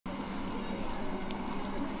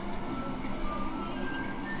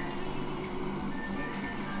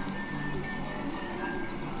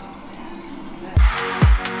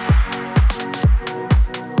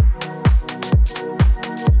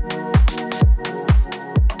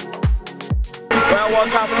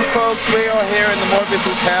what's happening, folks? We are here in the Morpheus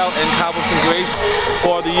Hotel in Kavos in Greece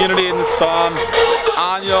for the Unity in the Sun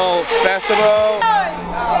annual festival.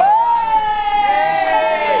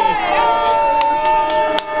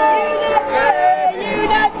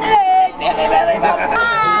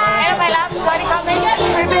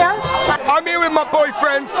 I'm here with my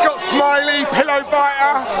boyfriend, Scott Smiley, pillow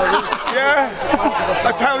biter. Yeah,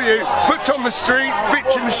 I tell you, butch on the streets,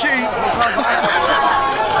 bitch in the sheets.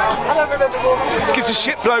 Gives a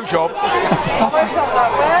shit blowjob.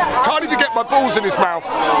 Can't even get my balls in his mouth.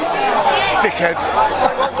 Dickhead.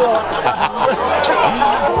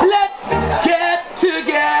 Let's get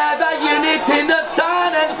together, unity in the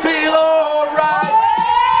sun and feel alright.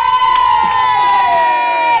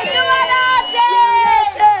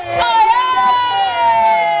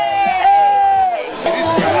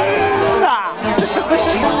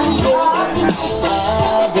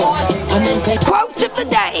 Quote of the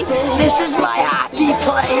day, this is my happy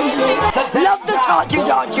place. Love the Dodger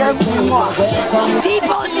Dodger.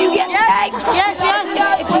 People, if you get pegged, if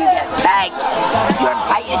you get pegged, you're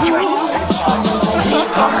invited to a sexual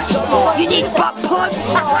party. You need butt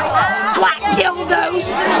plugs, black dildos,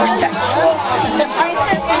 or sexual.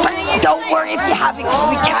 But don't worry if you have it, because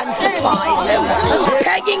we can supply them.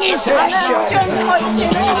 Pegging is special.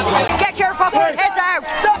 Get your fucking heads out.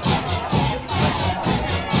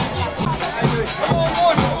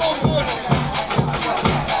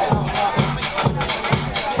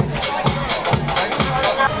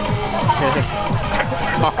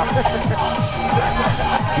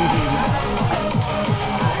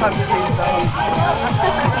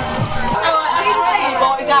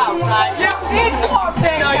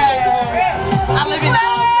 I'm living now.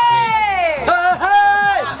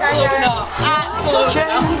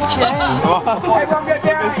 Everyone get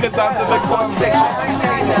down. Let's get down to the next one.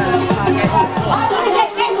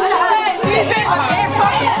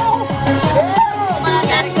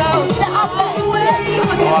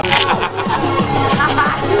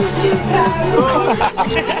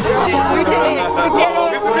 We did it!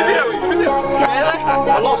 It's a video, it's a video. Really?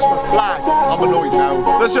 I lost my flag. I'm annoyed now.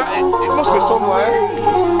 It must be somewhere.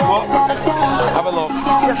 What? Have a look.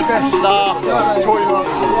 Yes, Chris. Nah, toilet.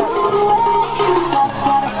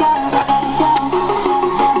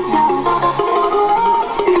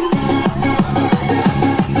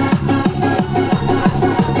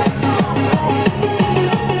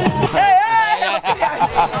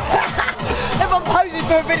 Everyone poses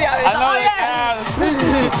for a video. I know you can.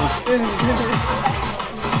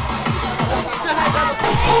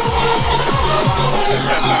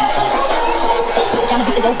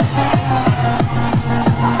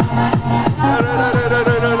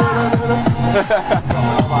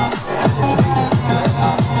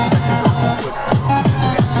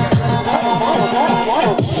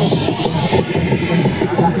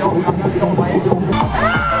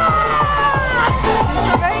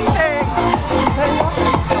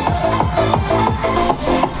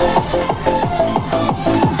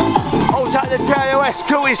 The TOS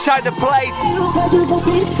crew inside the place.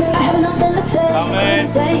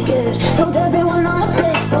 Told everyone I'm a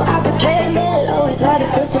bitch, so I became it. Always had to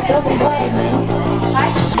put yourself in me.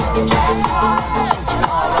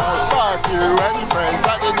 Fuck you and friends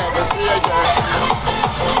that you never see again.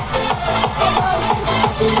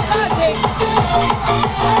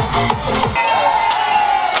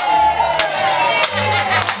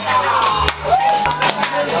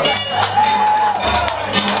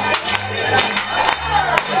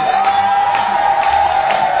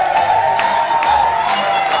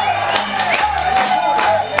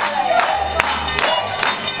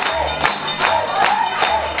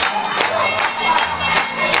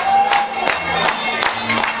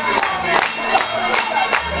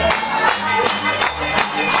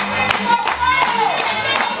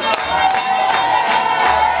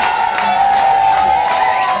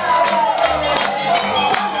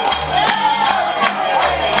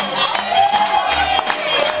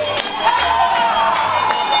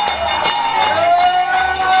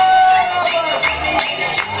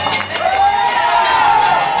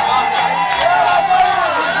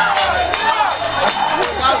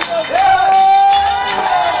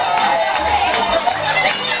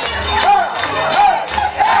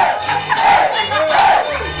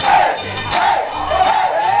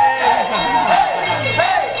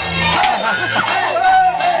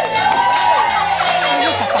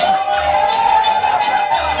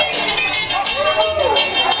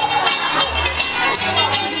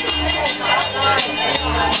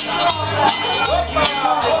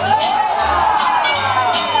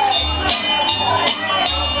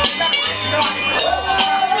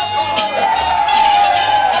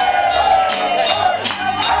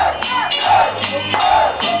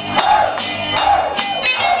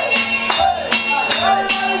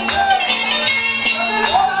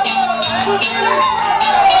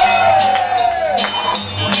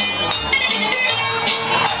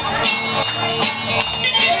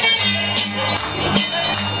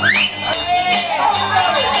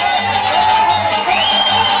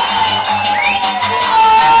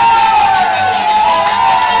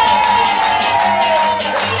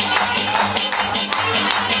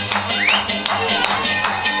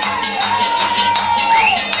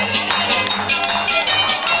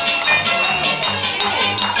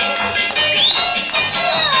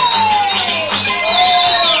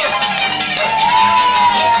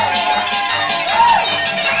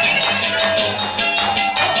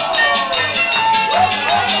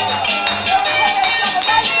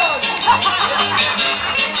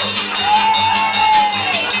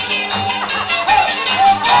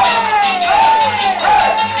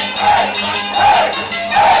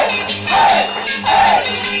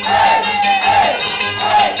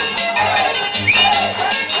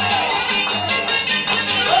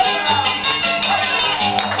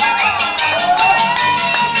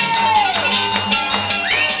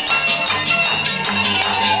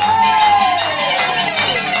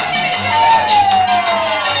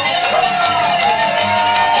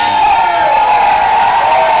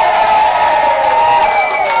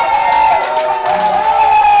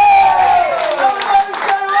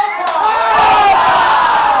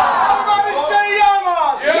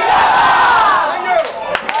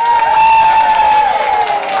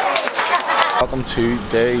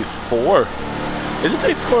 day 4. Is it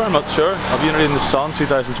day 4? I'm not sure. Of Unity in the Sun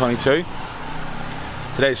 2022.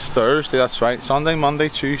 Today's Thursday, that's right. Sunday, Monday,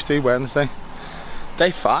 Tuesday, Wednesday.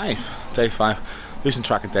 Day 5. Day 5. Losing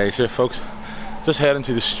track of days here, folks. Just heading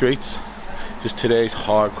to the streets. Just today's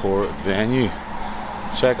hardcore venue.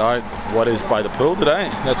 Check out what is by the pool today.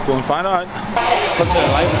 Let's go and find out. Look at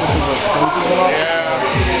the light.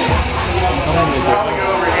 Probably go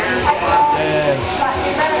over here. Yeah.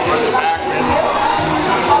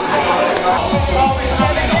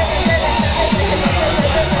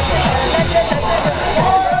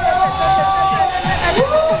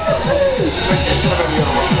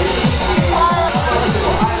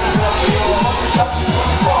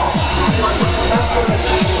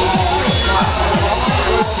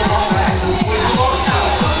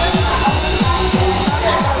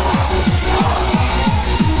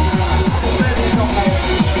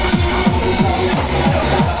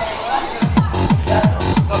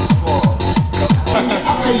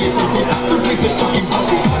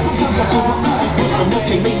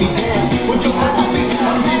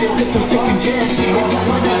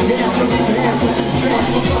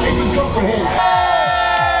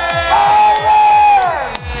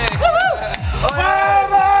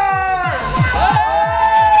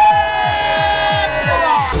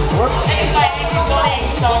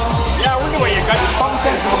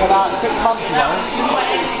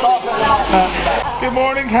 Good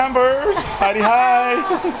morning, campers. Howdy hi.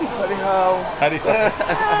 Howdy ho. Howdy ho.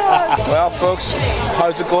 Well, folks,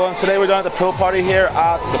 how's it going? Today we're down at the pool party here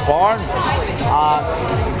at the barn.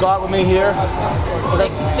 And we've got with me here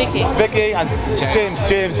Vicky and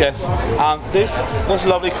James, yes. This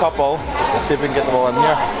lovely couple, let's see if we can get them all in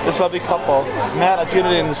here. This lovely couple met at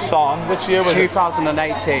Unity in the Sun. Which year was it?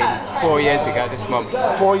 2018, 4 years ago this month.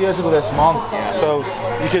 4 years ago this month. Yeah. So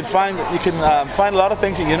you can find a lot of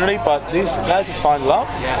things at Unity, but these guys have found love.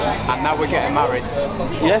 Yeah, and now we're getting married.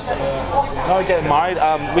 Yes, now we're getting married.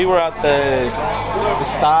 We were at the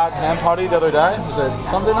stag hen party the other day. Was it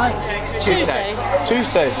Sunday night?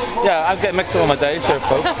 Tuesday. Yeah, I'm getting mixed up on my days here,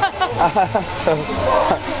 folks. So,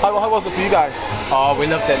 how was it for you guys? Oh, we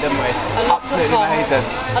loved it, didn't we? Absolutely amazing.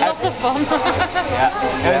 A lot of fun.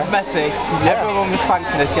 Yeah, it was messy. Yeah. Everyone was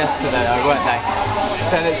thanking us yesterday, though, weren't they?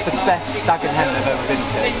 Said it's the best stag and hen they've ever been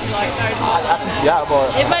to. Yeah,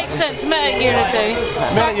 but it makes sense. Met at Unity.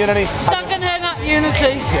 Met at Unity. Stag and hen at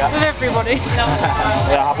Unity with everybody.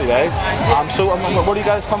 Yeah, happy days. So, where do you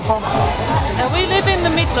guys come from? We live in the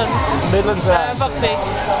Midlands. Midlands, Rugby.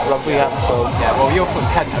 Rugby, yeah. So yeah, well, you're from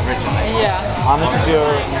Kent originally. Yeah. And this is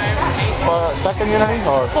your second Unity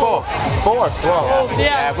or fourth? Fourth. Well,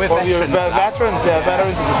 yeah. We're veterans.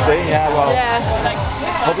 Veterans of the scene. Yeah. Well. Yeah.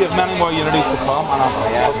 Hope you have many more Unities to come. And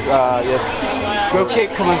yes. We'll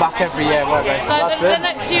keep coming back every year, won't we? So the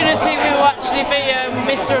next Unity we will actually be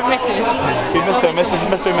Mr. and Mrs. Be Mr. and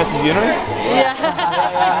Mrs. Unity? Yeah.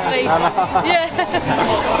 Officially.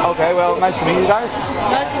 Yeah. Okay. Well, nice to meet you guys.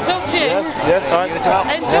 Nice to talk to you. Yes. All right.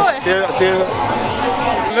 Enjoy. Yes, see you.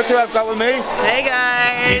 Look who I've got with me. Hey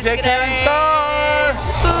guys. DJ Kaylene Star.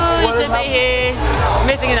 You should be here.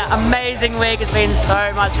 Missing an amazing week. It's been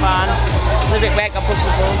so much fun. A little bit wet, got pushed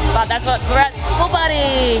the pool. But that's what we're at. Pool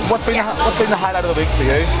party. What's been the highlight of the week for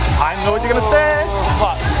you? I know what you're gonna say.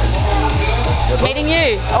 What? Meeting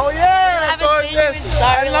you. Oh yeah. I haven't seen you in so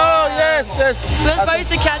long. Yes. We were supposed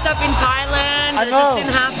to catch up in Thailand. I It know. just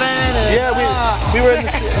didn't happen. Yeah,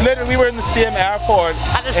 we were in the same airport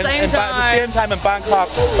at the same time. At the same time in Bangkok.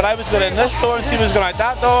 But I was going in this door and she was going out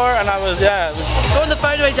that door, and I was We're on the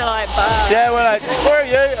phone to each other like, yeah, we're like, where are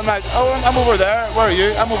you? I'm like, oh, I'm over there. Where are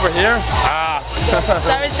you? I'm over here.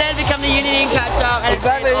 So instead we come to Unity and catch up. And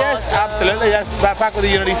exactly. Yes, awesome. absolutely. Yes, back with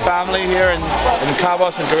the Unity family here in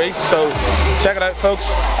Kavos and Greece. So check it out,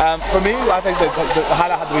 folks. For me, I think the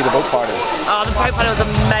highlight had to be the boat party. Oh, the boat party was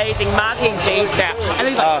amazing. Marky and G's out. And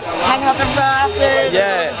we was like hanging off the rafters.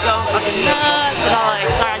 Yeah. It was going fucking nuts. And all like,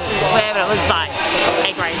 sorry I shouldn't swear, but it was like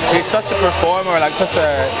great. He's such a performer, like such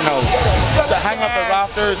a, hanging up the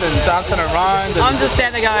rafters and dancing around. And I'm just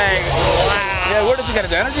standing there going, wow. Yeah, where does he get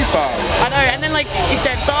his energy from? I know, and then like he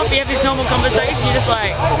steps off, you have this normal conversation, you're just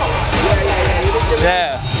like,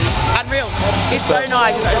 yeah. Unreal. It's so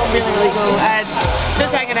nice, it's really, really cool. And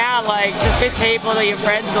just hanging out, like, just with people that your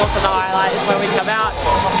friends also the highlight is when we come out,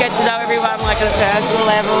 get to know everyone like at a personal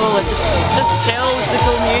level, and just chill with the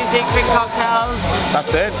cool music, drink cocktails.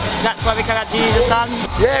 That's it. That's why we come out to Unity in the Sun.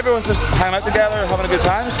 Yeah, everyone's just hanging out together, having a good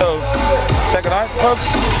time, so check it out, folks.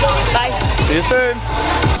 Bye. See you soon.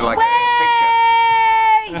 Like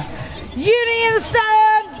Unity in the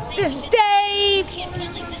Sun, this is Dave.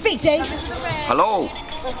 Speak, Dave. Hello.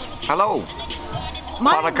 Hello.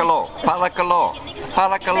 Palacalor. Palacalor.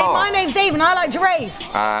 Palacalor. Say, my name's Dave and I like to rave.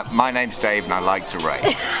 My name's Dave and I like to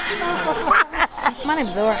rave. My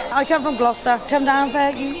name's Zora. I come from Gloucester. Come down for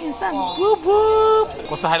you, son. Whoop whoop.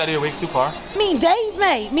 What's the highlight of your week so far? Meeting Dave,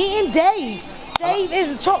 mate. Meeting Dave. Dave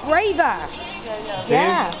is the top raver.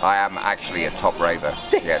 Yeah. I am actually a top raver.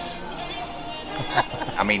 Yes.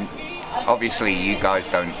 I mean, obviously you guys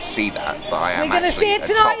don't see that, but I am We're gonna actually see it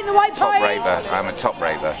tonight in the white top party. raver. I'm a top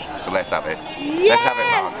raver, so let's have it. Yes. Let's have it,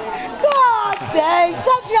 Mark. God, Dave,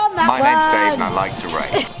 touch me on that My one. name's Dave and I like to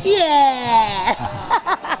rave. Yeah.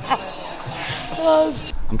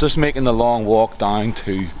 I'm just making the long walk down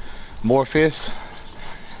to Morpheus.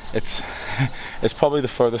 It's probably the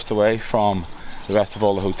furthest away from the rest of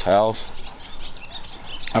all the hotels.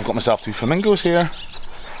 I've got myself 2 flamingos here.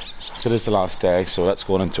 So it is the last day, so let's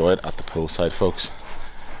go and enjoy it at the poolside, folks.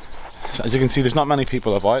 So as you can see, there's not many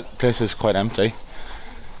people about. The place is quite empty.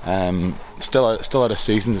 Still out of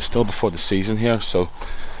season. It's still before the season here, so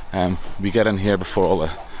we get in here before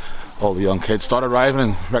all the young kids start arriving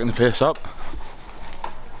and wrecking the place up.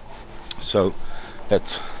 So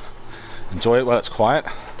let's enjoy it while it's quiet.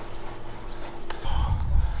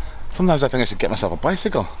 Sometimes I think I should get myself a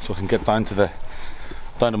bicycle so I can get down to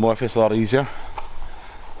Morpheus a lot easier.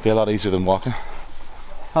 Be a lot easier than walking.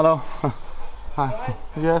 Hello. Hi.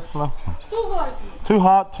 Yes, hello. Too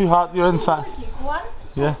hot, you're inside.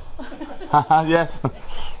 Yeah. Yes.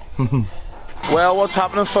 Well, what's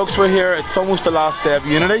happening, folks? We're here. It's almost the last day of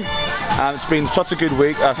Unity, and it's been such a good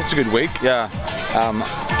week. Yeah.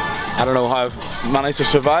 I don't know how I've managed to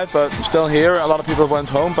survive, but I'm still here. A lot of people have went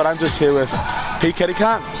home, but I'm just here with P. Kitty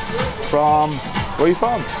Cat from. Where are you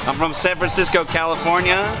from? I'm from San Francisco,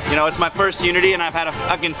 California. You know, it's my first Unity and I've had a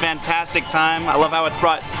fucking fantastic time. I love how it's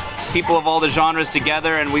brought people of all the genres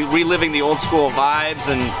together and we reliving the old school vibes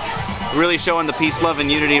and really showing the peace, love,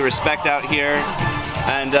 and unity, respect out here.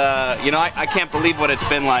 And you know, I can't believe what it's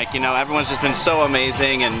been like. You know, everyone's just been so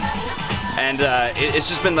amazing and it's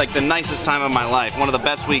just been like the nicest time of my life. One of the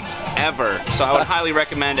best weeks ever. So I would highly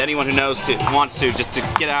recommend anyone who wants to just to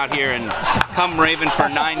get out here and come raving for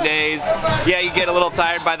 9 days. Yeah, you get a little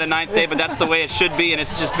tired by the 9th day, but that's the way it should be, and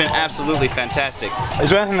it's just been absolutely fantastic. Is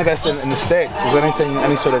there anything, I guess, in the States? Is there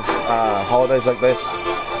any sort of holidays like this?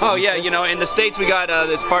 Oh yeah, you know, in the States we got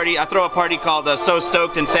this party. I throw a party called So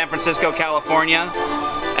Stoked in San Francisco, California.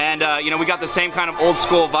 And you know, we got the same kind of old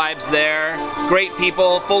school vibes there. Great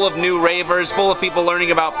people, full of new ravers, full of people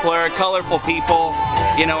learning about Plur, colorful people,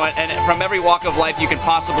 you know, and from every walk of life you can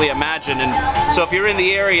possibly imagine. And so if you're in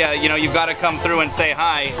the area, you know, you've got to come through and say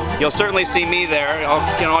hi. You'll certainly see me there. You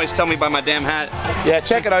can always tell me by my damn hat. Yeah,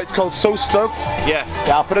 check it out. It's called So Stoked. Yeah.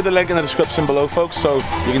 Yeah, I'll put the link in the description below, folks, so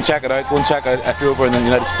you can check it out. Go and check it out if you're over in the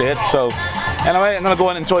United States. So anyway, I'm gonna go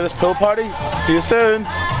and enjoy this pool party. See you soon.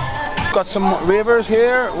 Got some ravers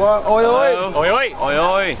here. What? Oi oi. Oi oi. Oi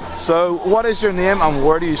oi. So what is your name and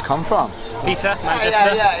where do you come from? Peter,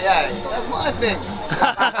 Manchester. Yeah. That's what I think.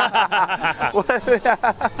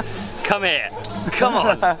 Come here. Come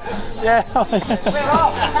on. Yeah.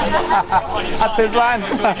 That's his line.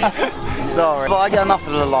 Sorry, but I get enough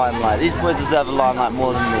of the limelight. These boys deserve the limelight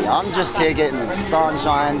more than me. I'm just here getting the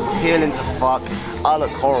sunshine, peeling to fuck. I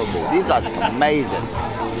look horrible. These guys look amazing.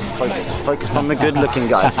 Focus on the good-looking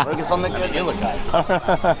guys. Focus on the good-looking guys.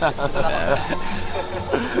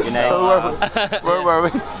 You know. Where were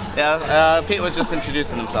we? Yeah. Peter was just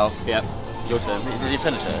introducing himself. Yeah. Your turn. Did you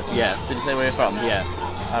finish it? Yeah. Did you say where you're from? Yeah.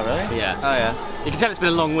 Oh really? Yeah. Oh yeah. You can tell it's been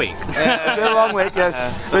a long week. Yeah, it's been a long week, yes.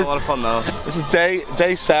 It's been a lot of fun though. This is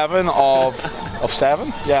day 7 of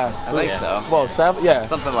 7? Yeah. I think so. Well, 7, yeah.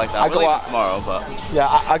 Something like that. We're leaving tomorrow, but yeah,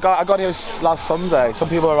 I got here last Sunday. Some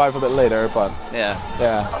people arrive a bit later, but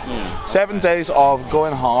yeah. 7 days of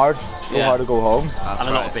going hard, go hard to go home. That's and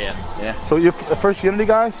a lot of beer. Yeah. So you're the first Unity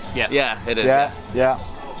guys? Yeah. Yeah, it is. Yeah.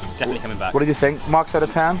 Definitely coming back. What did you think? Marks out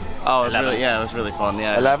of 10? Oh, it was really, it was really fun.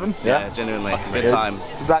 Yeah. 11? Yeah, genuinely. Good time.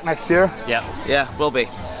 You back next year? Yeah. Yeah, will be.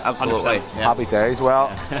 Absolutely. Yeah. Happy days.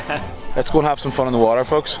 Well, let's go and have some fun in the water,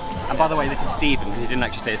 folks. And by the way, this is Stephen, because he didn't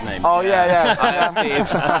actually say his name. Oh, yeah. I'm Steve.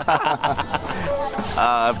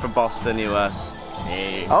 I'm from Boston, US.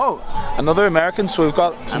 Hey. Oh, another American. So we've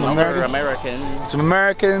got some Some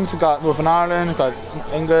Americans. We've got Northern Ireland. We've got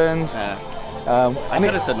England. Yeah. I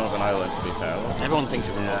could have said Northern Ireland, to be fair. Everyone thinks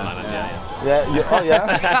you're from Northern Ireland. Yeah. Oh,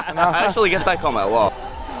 yeah. No. I actually get that comment a lot.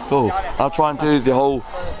 Cool. I'll try and do the whole.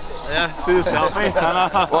 Yeah. Do the selfie.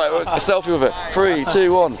 Right, a selfie with it. 3,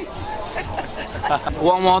 2, 1.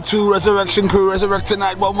 112 Resurrection Crew, resurrect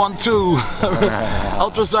tonight. 112.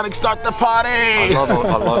 Ultrasonic, start the party. I love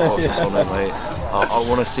Ultrasonic, mate. I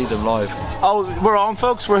want to see them live. Oh, we're on,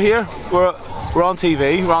 folks. We're here. We're on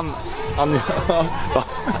TV. We're on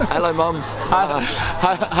Hello, Mum.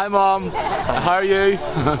 Hi, Mom. How are you?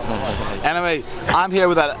 Anyway, I'm here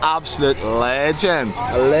with an absolute legend.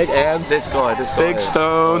 A legend. This guy. Big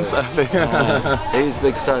Stones. He's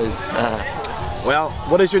Big Stones. Well,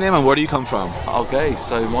 what is your name and where do you come from? Okay,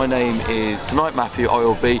 so my name is tonight Matthew. I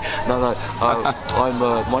will be. No.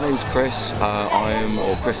 My name's Chris.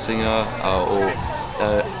 or Chris Singer,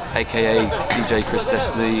 AKA DJ Chris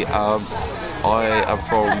Destiny. I am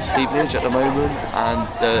from Stevenage at the moment and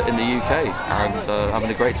in the UK and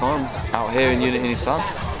having a great time out here in Unity in the sun.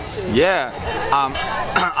 Yeah,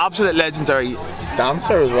 absolute legendary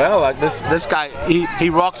dancer as well. Like this guy, he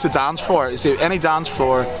rocks the dance floor. See, any dance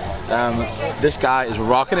floor, this guy is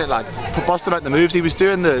rocking it. Like busting out the moves. He was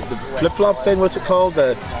doing the flip flop thing. What's it called?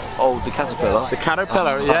 The caterpillar. The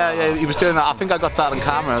caterpillar. Yeah. He was doing that. I think I got that on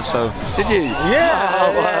camera. So. Did you?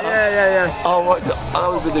 Yeah. Oh, what? That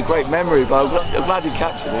would have been a great memory, but I'm glad you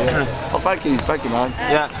captured it. Yeah. Oh, thank you, man.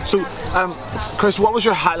 Yeah. So, Chris, what was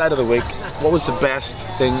your highlight of the week? What was the best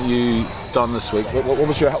thing you done this week? What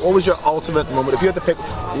was your ultimate moment? If you had to pick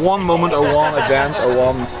one moment or one event or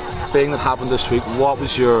one thing that happened this week, what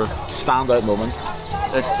was your standout moment?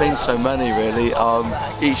 There's been so many, really.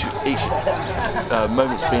 Each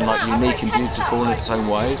moment's been like unique and beautiful in its own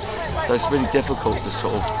way. So it's really difficult to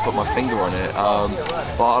sort of put my finger on it.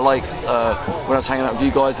 But I like when I was hanging out with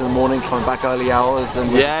you guys in the morning, coming back early hours,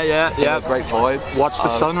 and yeah, great vibe. Watch the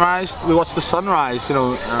sunrise. We watched the sunrise, you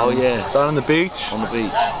know. Down on the beach. On the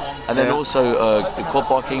beach. And then also quad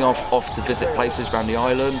biking off to visit places around the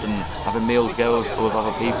island and having meals together with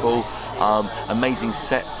other people. Amazing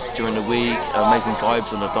sets during the week, amazing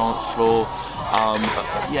vibes on the dance floor.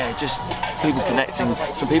 Just people connecting.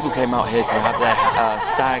 Some people came out here to have their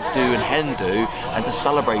stag do and hen do and to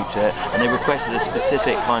celebrate it, and they requested a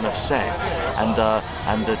specific kind of set, and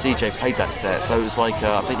the DJ played that set. So it was like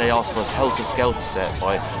I think they asked for a Helter Skelter set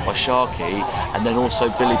by Sharkey, and then also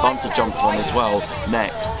Billy Bunter jumped on as well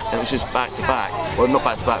next, and it was just back to back. Well, not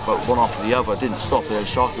back to back, but one after the other. It didn't stop. And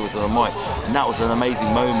Sharkey was on the mic, and that was an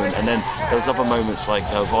amazing moment. And then there was other moments like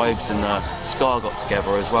Vibes and Scar got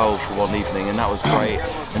together as well for one evening, and that was great.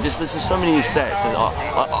 And just there's just so many sets.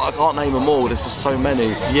 I can't name them all. There's just so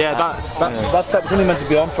many. Yeah, that set was only meant to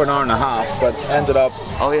be on for an hour and a half, but ended up.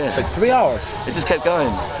 Oh yeah. It's like 3 hours. It just kept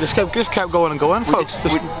going. Just kept going and going, folks.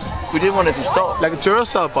 We didn't want it to stop. Like a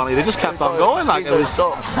Duracell bunny, they just kept on going. Like it was.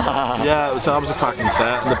 Stop. That was a cracking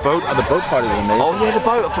set. And the boat party was amazing. Oh yeah, the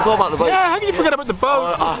boat. I forgot about the boat. Yeah, how can you forget about the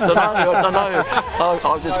boat? I don't know.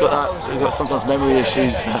 I've just got that. I've got sometimes memory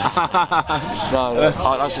issues. No,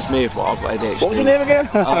 that's just me. I've got ADHD. What was your name again?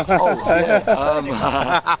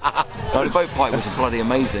 No, the boat party was bloody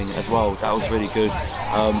amazing as well. That was really good.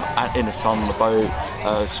 In the sun on the boat,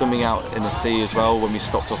 swimming out in the sea as well when we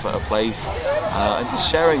stopped off at a place, and just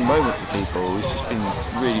sharing moments with people. It's just been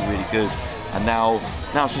really, really good. And now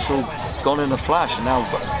it's just all gone in a flash, and now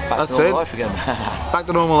back to normal life again. Back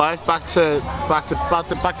to normal life. Back to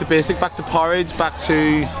basic. Back to porridge. Back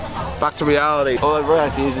to reality. Oh,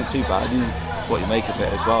 reality isn't too bad. It's what you make of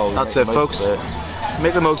it as well. That's it, folks.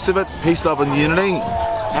 Make the most of it. Peace, love, and unity.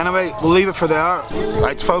 Anyway, we'll leave it for there.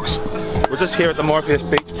 Right, folks, we're just here at the Morpheus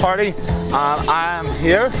Beach Party, and I am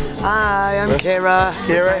here. Hi, I'm Kira.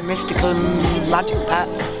 Kira. Mystical Magic Pack.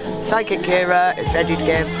 Psychic Kira is ready to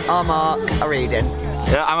give our Mark a reading.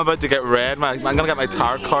 Yeah, I'm about to get read. I'm going to get my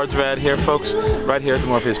tarot cards read here, folks, right here at the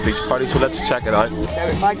Morpheus Beach Party, so let's check it out. So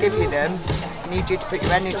if I give you them, I need you to put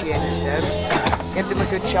your energy into them, give them a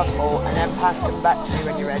good shuffle, and then pass them back to me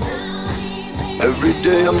when you're ready. Every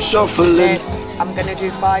day I'm shuffling. I'm going to do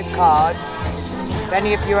 5 cards. If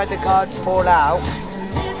any of your other cards fall out,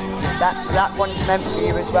 that one's meant for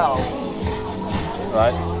you as well.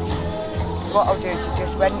 Right. So what I'll do is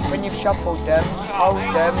just when you've shuffled them, hold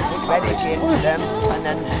them, put your energy into them, and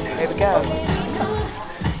then here we go.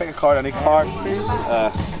 Pick a card, any card.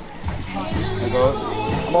 There we go.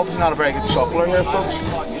 I'm obviously not a very good shuffler here, folks.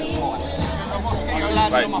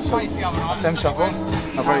 Right, so them shuffle.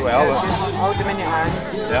 Not very well. So just hold them in your hands.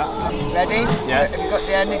 Yeah. Ready? Yeah. Have you got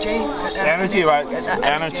the energy? Energy, right.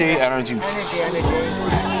 Energy. Energy.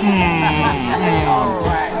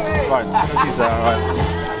 Alright. Right, energy's there, right.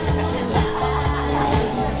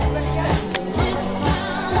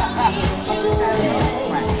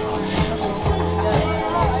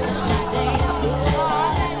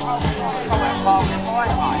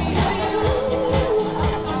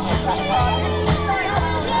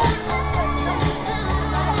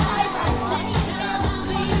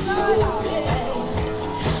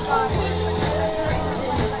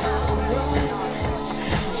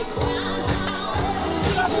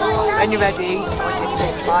 When you're ready, I want you to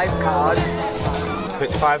pick 5 cards. pick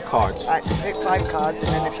 5 cards. Right, so pick 5 cards and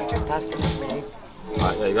then if you just pass them to me.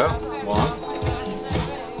 Right, there you go. 1,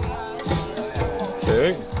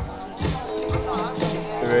 2,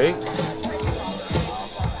 3,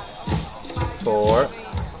 4,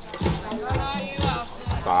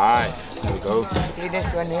 5. There we go. See this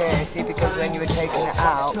one here, see, because when you were taking it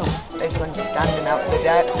out, this one's standing out in the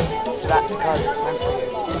depth, so that's the card that's meant for you.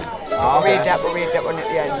 Oh, okay. We'll read that one at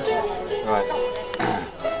the end. Right.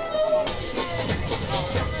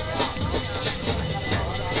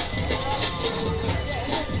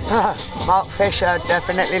 Mark Fisher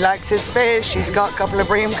definitely likes his fish. He's got a couple of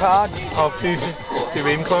bream cards. Oh, few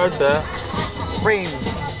bream cards there. Bream.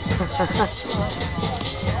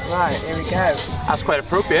 Right, here we go. That's quite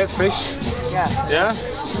appropriate, fish. Yeah. Yeah?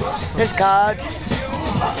 This card,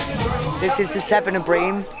 this is the 7 of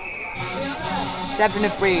bream. 7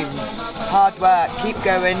 of bream. Hard work, keep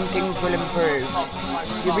going, things will improve.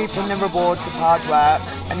 You're reaping the rewards of hard work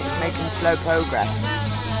and it's making slow progress.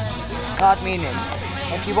 Card meaning,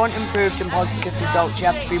 if you want improved and positive results, you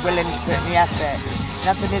have to be willing to put in the effort.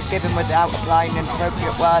 Nothing is given without applying an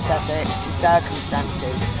appropriate work ethic to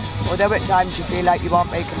circumstances. Although at times you feel like you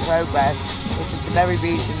aren't making progress, this is the very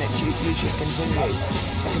reason that you should continue.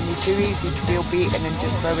 It can be too easy to feel beaten and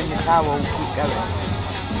just throw in the towel and keep going.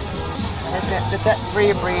 The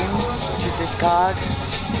 3 of bream, which is this card.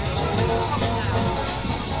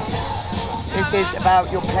 This is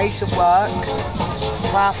about your place of work,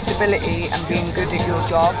 craftability and being good at your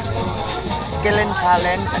job, skill and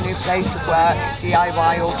talent, a new place of work,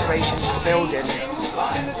 DIY alterations to buildings.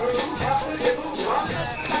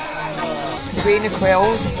 Queen of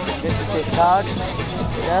Quills, this is this card,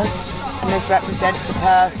 and this represents a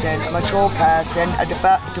person, a mature person, a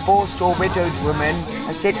divorced or widowed woman,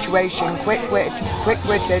 a situation,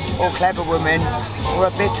 quick-witted or clever woman, or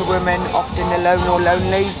a bitter woman, often alone or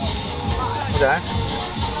lonely. Okay.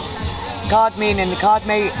 Card meaning, the card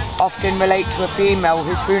may often relate to a female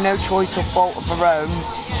who through no choice or fault of her own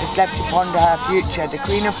is left to ponder her future. The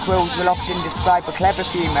Queen of Quills will often describe a clever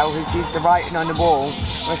female who sees the writing on the wall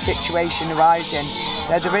or a situation arising,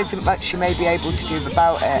 though there isn't much she may be able to do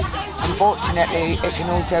about it. Unfortunately, it can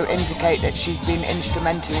also indicate that she's been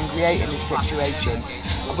instrumental in creating this situation.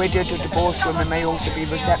 A widowed or divorced woman may also be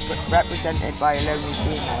represented by a lonely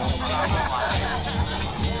female.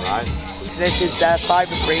 Right. So this is the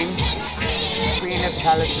 5 of bream, Queen of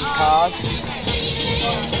Chalices card.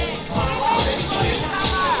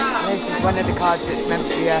 This is one of the cards that's meant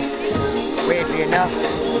for you, weirdly enough.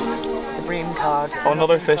 It's a bream card. Oh,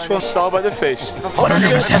 another fish one. It's all about the fish.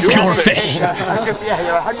 100% pure fish. Yeah,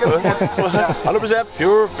 you're 100%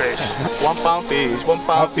 pure fish. £1 fish,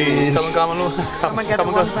 £1 fish. Come and get a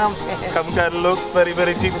 £1 fish. Come and get a look. Very,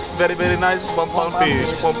 very cheap, very, very nice. £1 fish,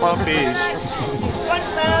 £1 fish.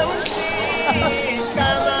 £1 fish,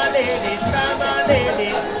 come on ladies,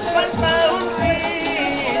 £1 fish,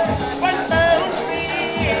 £1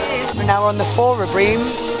 fish. We're now on the 4 of bream.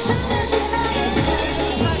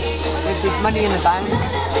 This is money in the bank.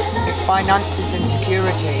 It's finances and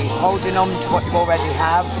security, holding on to what you already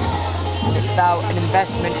have. It's about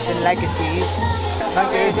investments and legacies.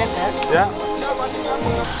 Thank you. Yeah.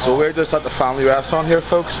 So we're just at the family restaurant here,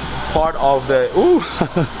 folks. Part of the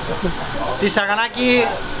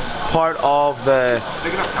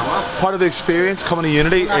part of the experience coming to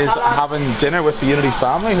Unity is having dinner with the Unity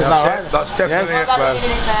family. Isn't that right? That's definitely it, man.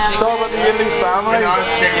 It's all about the Unity family.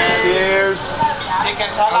 Cheers. Chicken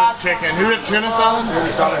salad. Chicken. Who had tuna salad?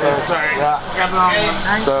 Sorry. Yeah.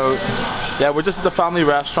 So, yeah, we're just at the family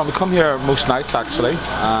restaurant. We come here most nights actually.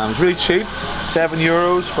 It's really cheap.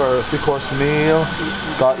 €7 for a 3-course meal.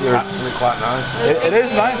 Got your. Actually quite nice. It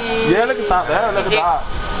is nice. Yeah, look at that there. Look at that.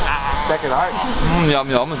 Check it out. Yum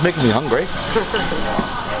yum. It's making me hungry.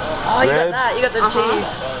 Oh, you got that. You got the cheese.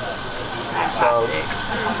 So,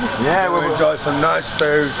 yeah, we'll enjoy some nice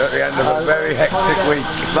food at the end of a very hectic week.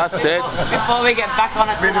 That's it. Before we get back on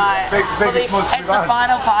it tonight, Biggest month it's the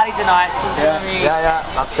final party tonight. So yeah,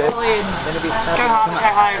 that's it. Go home,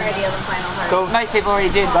 go home. Most people already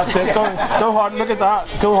did. That's it. Go hard. Look at that.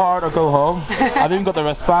 Go hard or go home. I've even got the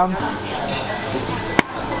wristbands.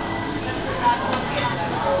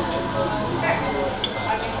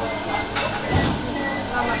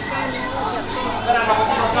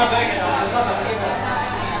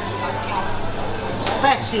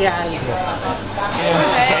 Special. Yeah.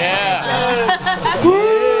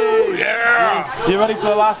 Woo, yeah. You ready for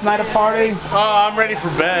the last night of party? Oh, I'm ready for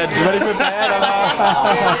bed. You ready for bed?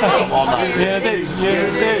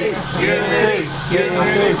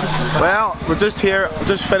 Unity. Well, we're just here. We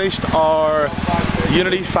just finished our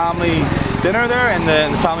Unity family dinner there in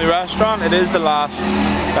the family restaurant. It is the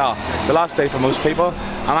last day for most people,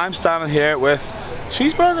 and I'm standing here with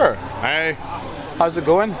Cheeseburger. Hey. How's it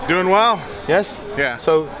going? Doing well. Yes? Yeah.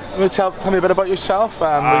 So, tell me a bit about yourself,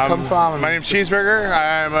 where you come from. My name's Cheeseburger.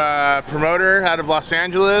 I'm a promoter out of Los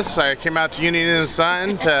Angeles. I came out to Union in the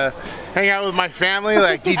Sun to hang out with my family,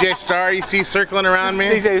 like DJ Star you see circling around me.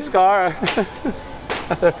 DJ Star.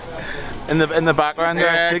 in the background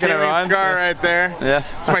there, yeah, sneaking Kaylene around. Scar right there. Yeah.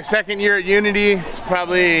 It's my second year at Unity. It's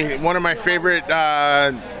probably one of my favorite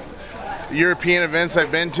European events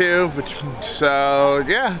I've been to. So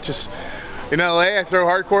yeah, just in LA I throw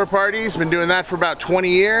hardcore parties. Been doing that for about 20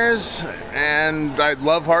 years, and I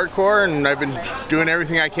love hardcore, and I've been doing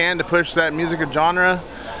everything I can to push that music genre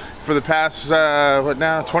for the past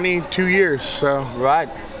 22 years. So right.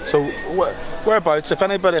 So whereabouts, if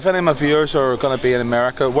any of my viewers are going to be in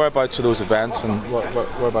America, whereabouts are those events, and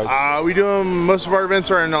whereabouts? We do most of our events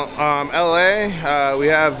are in LA. We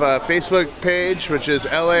have a Facebook page, which is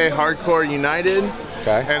LA Hardcore United.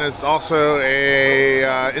 Okay. And it's also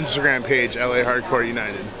a Instagram page, LA Hardcore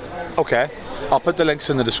United. Okay. I'll put the links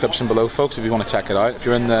in the description below, folks, if you want to check it out. If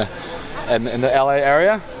you're in the LA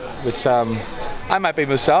area, which I might be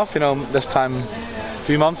myself, this time, a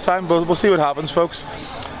few months time. We'll see what happens, folks.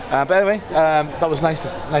 But anyway, that was nice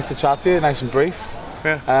to chat to you, nice and brief.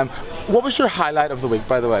 Yeah. What was your highlight of the week,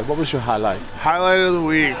 by the way? What was your highlight? Highlight of the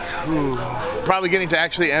week? Ooh, probably getting to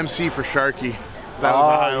actually MC for Sharkey. That was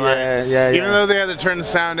a highlight. Yeah. Even though they had to turn the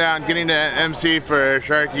sound down, getting to MC for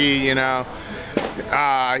Sharkey, he's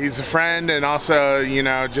a friend, and also,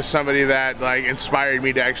 just somebody that inspired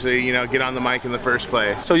me to actually, get on the mic in the first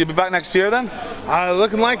place. So you'll be back next year then?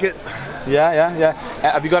 Looking like it. Yeah.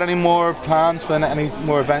 Have you got any more plans for any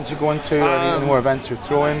more events you're going to, or any more events you're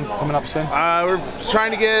throwing coming up soon? We're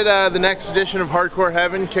trying to get the next edition of Hardcore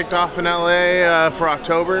Heaven kicked off in LA for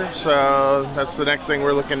October, so that's the next thing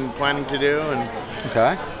we're planning to do.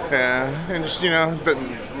 Okay. Yeah, and just the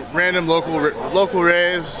random local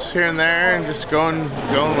raves here and there, and just going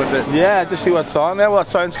with it. Yeah, just see what's on there. Well, that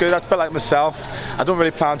sounds good. That's a bit like myself. I don't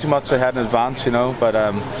really plan too much ahead in advance, but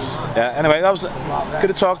yeah. Anyway, that was good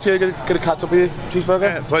to talk to you. Good to catch up with you, Cheeseburger.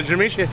 Yeah, pleasure to meet you.